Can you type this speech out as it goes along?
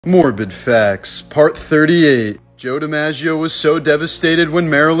Morbid Facts, Part 38. Joe DiMaggio was so devastated when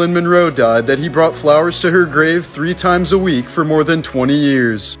Marilyn Monroe died that he brought flowers to her grave 3 times a week for more than 20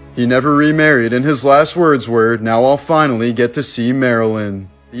 years. He never remarried, and his last words were, "Now I'll finally get to see Marilyn."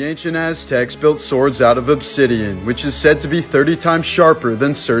 The ancient Aztecs built swords out of obsidian, which is said to be 30 times sharper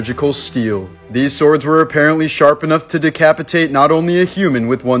than surgical steel. These swords were apparently sharp enough to decapitate not only a human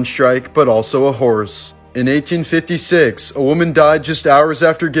with one strike, but also a horse. In 1856, a woman died just hours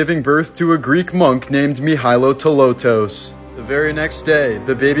after giving birth to a Greek monk named Mihailo Tolotos. The very next day,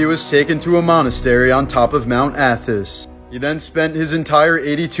 the baby was taken to a monastery on top of Mount Athos. He then spent his entire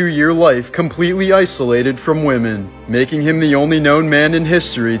 82-year life completely isolated from women, making him the only known man in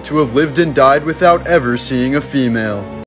history to have lived and died without ever seeing a female.